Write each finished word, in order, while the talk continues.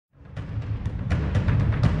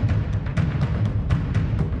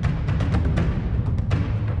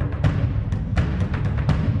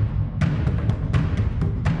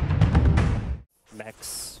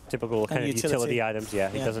typical kind of utility items. Yeah,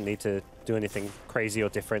 he doesn't need to do anything crazy or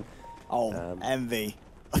different. Oh, Envy.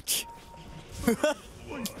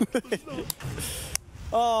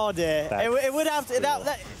 Oh dear. It would have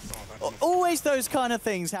to. Always those kind of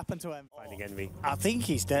things happen to him. Finding Envy. I think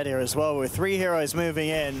he's dead here as well, with 3 heroes moving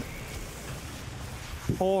in.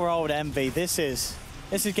 Poor old Envy. This is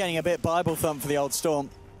getting a bit Bible thump for the old Storm.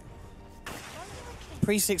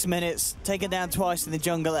 Pre-6 minutes, taken down twice in the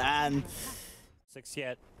jungle, and 6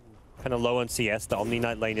 yet. Kind of low on CS. The Omni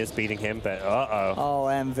Knight lane is beating him, but oh,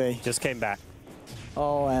 Envy. Just came back.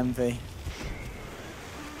 Oh, Envy.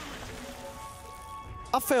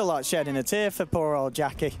 I feel like shedding a tear for poor old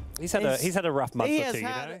Jackie. He's had a rough month or two, you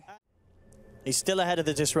know? He's still ahead of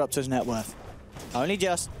the Disruptor's net worth. Only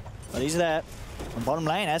just, but he's there. On bottom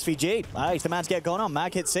lane, SVG. He's the man to get going on.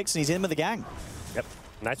 Mag hit 6 and he's in with the gang. Yep.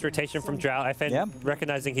 Nice rotation from Drought.FN,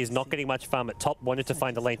 recognizing he's not getting much farm at top, wanted to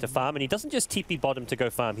find a lane to farm, and he doesn't just TP bottom to go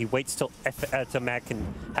farm. He waits till Mag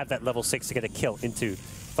can have that level 6 to get a kill into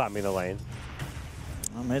farming the lane.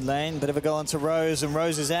 On mid lane, bit of a go on to Rose, and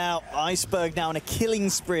Rose is out. Iceberg now on a killing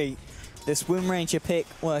spree. This Wind Ranger pick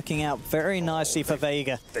working out very nicely for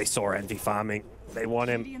Vega. They saw Envy farming. They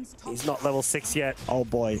want him. He's not level 6 yet. Oh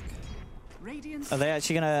boy. Are they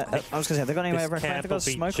actually gonna? I was gonna say, have they got anywhere over? Have they got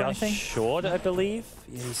smoke or anything? Short, I believe.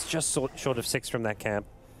 Yeah, he's just short of 6 from that camp.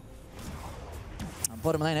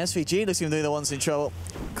 Bottom lane, SVG looks like they're the ones in trouble.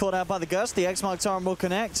 Caught out by the Gust, the X-Mark Torrent will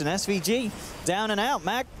connect, and SVG down and out.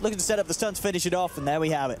 Mag looking to set up the stun to finish it off, and there we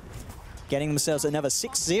have it. Getting themselves another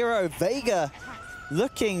 6-0. Vega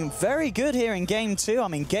looking very good here in game 2. I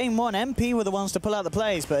mean, game 1, MP were the ones to pull out the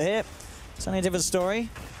plays, but here, it's only a different story.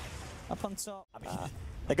 Up on top.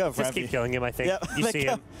 They go for Just Envy. Keep killing him, I think. Yep, you see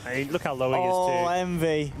him. I mean, look how low he is, too. Oh,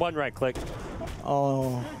 Envy. One right click.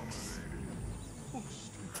 Oh.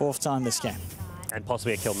 4th time this game. And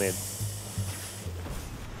possibly a kill mid.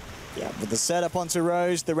 Yeah, with the setup onto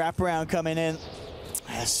Rose, the wraparound coming in.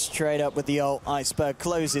 Straight up with the ult, Iceberg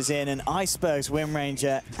closes in, and Iceberg's Wind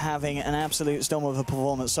Ranger having an absolute storm of a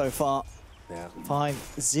performance so far. Yeah.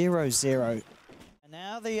 5-0-0. And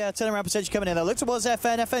now the turnaround potential coming in. They'll look towards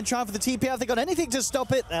FN. FN trying for the TP. Have they got anything to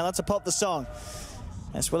stop it? Now let's pop the song.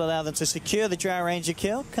 This will allow them to secure the Drow Ranger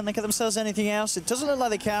kill. Can they get themselves anything else? It doesn't look like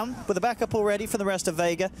they can, with the backup already for the rest of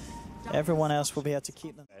Vega. Everyone else will be able to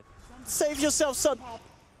keep them. Save yourself, son.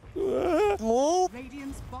 Oh.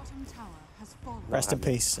 Rest in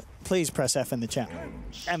peace. Please press F in the chat.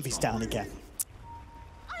 Envy's down again.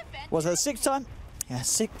 Was that 6th time? Yeah,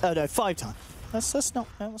 6. Oh no, 5 time. Let's not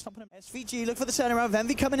put him. SVG look for the turnaround.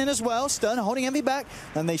 Envy coming in as well. Stun holding Envy back,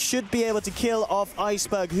 and they should be able to kill off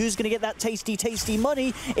Iceberg. Who's going to get that tasty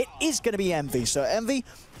money? It is going to be Envy. So Envy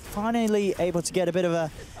finally able to get a bit of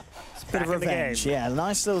a bit of revenge. Yeah,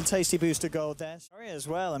 nice little tasty boost of gold there. Sorry as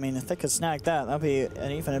well. I mean, if they could snag that, that'd be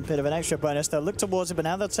even a bit of an extra bonus. They'll look towards it, but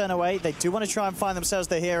now they'll turn away. They do want to try and find themselves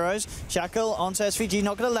the heroes. Shackle onto SVG,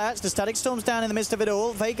 not going to latch. The Static Storm's down in the midst of it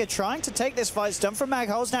all. Vega trying to take this fight. Stun from Mag,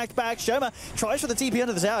 holds snagged back. Shoma tries for the TP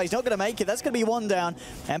under the tower. He's not going to make it. That's going to be 1 down.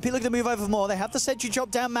 MP looking to move over for more. They have the sentry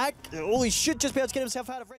drop down. Mag, oh, he should just be able to get himself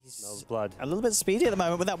out of it. He smells blood. A little bit speedy at the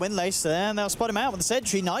moment with that wind lace, and they'll spot him out with the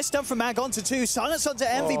sentry. Nice stun from Mag onto 2. Silence onto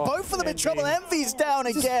Envy. Both of them in trouble. Envy's down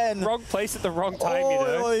again. Wrong place at the wrong time, you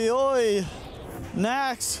know. Oi, oi.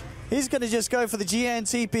 Nax, he's going to just go for the GN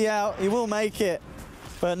TP out. He will make it,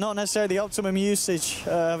 but not necessarily the optimum usage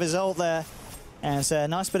of his ult there. And it's a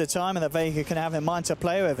nice bit of time that Vega can have in mind to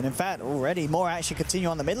play with. And in fact, already more action continue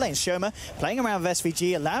on the mid lane. Shoma playing around with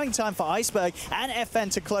SVG, allowing time for Iceberg and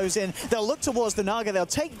FN to close in. They'll look towards the Naga. They'll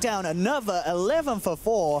take down another 11 for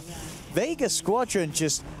 4. Vega Squadron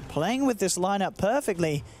just playing with this lineup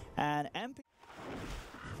perfectly. And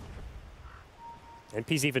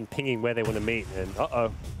MP's even pinging where they want to meet. And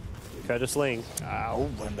Curtis Ling. Oh,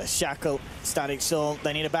 and the Shackle, Static Storm.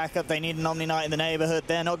 They need a backup. They need an Omni Knight in the neighborhood.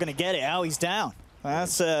 They're not going to get it. Oh, he's down.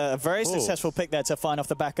 That's a very successful pick there to find off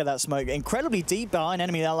the back of that smoke. Incredibly deep behind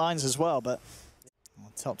enemy lines as well, but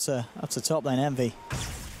up to top lane, Envy.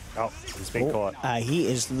 Oh, he's been caught. He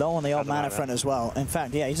is low on the old mana front as well. In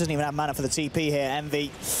fact, yeah, he doesn't even have mana for the TP here.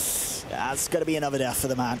 Envy, that's going to be another death for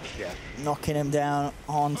the man. Yeah. Knocking him down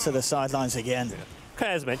onto the sidelines again. Yeah.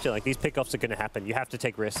 As mentioned, like, these pickoffs are going to happen. You have to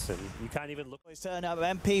take risks, and you can't even look. He's turned up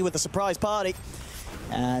MP with a surprise party.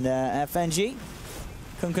 And FNG,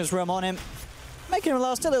 Kunka's room on him, making him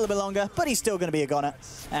last a little bit longer, but he's still going to be a goner.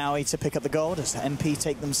 Owie to pick up the gold as MP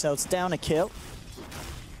take themselves down a kill.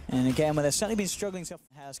 And again, where they've certainly been struggling,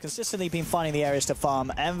 has consistently been finding the areas to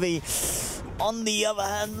farm. Envy, on the other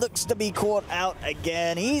hand, looks to be caught out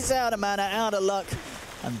again. He's out of mana, out of luck.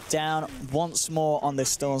 And down once more on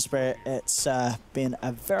this Storm Spirit. It's been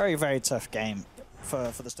a very, very tough game.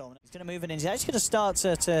 for the Storm. He's going to move in, and he's actually going to start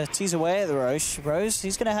to tease away at the Rose.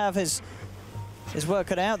 He's going to have his work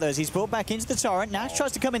cut out, though, as he's brought back into the Torrent. Nash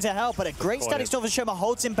tries to come in to help, but a great static storm for Shoma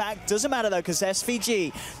holds him back. Doesn't matter, though, because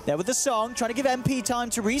SVG, there with the song, trying to give MP time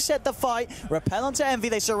to reset the fight. Repel onto Envy.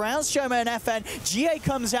 They surround Shoma and FN. GA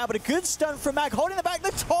comes out, but a good stun from Mag, holding the back.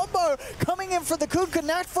 The Tombo coming in for the Kunkka.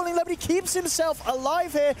 Nash falling low, but he keeps himself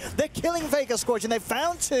alive here. They're killing Vega Squadron. They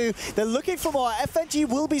found 2. They're looking for more. FNG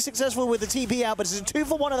will be successful with the TP out, but it's a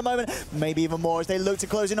 2-for-1 at the moment. Maybe even more as they look to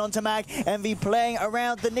close in onto Mag. Envy playing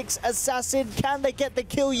around the Nyx Assassin. Can they get the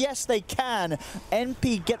kill? Yes, they can.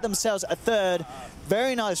 NP get themselves a 3rd.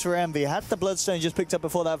 Very nice for Envy. Had the Bloodstone just picked up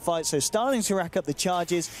before that fight, so starting to rack up the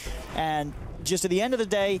charges. And just at the end of the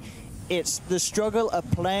day, it's the struggle of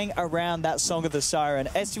playing around that Song of the Siren.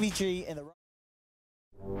 SVG in the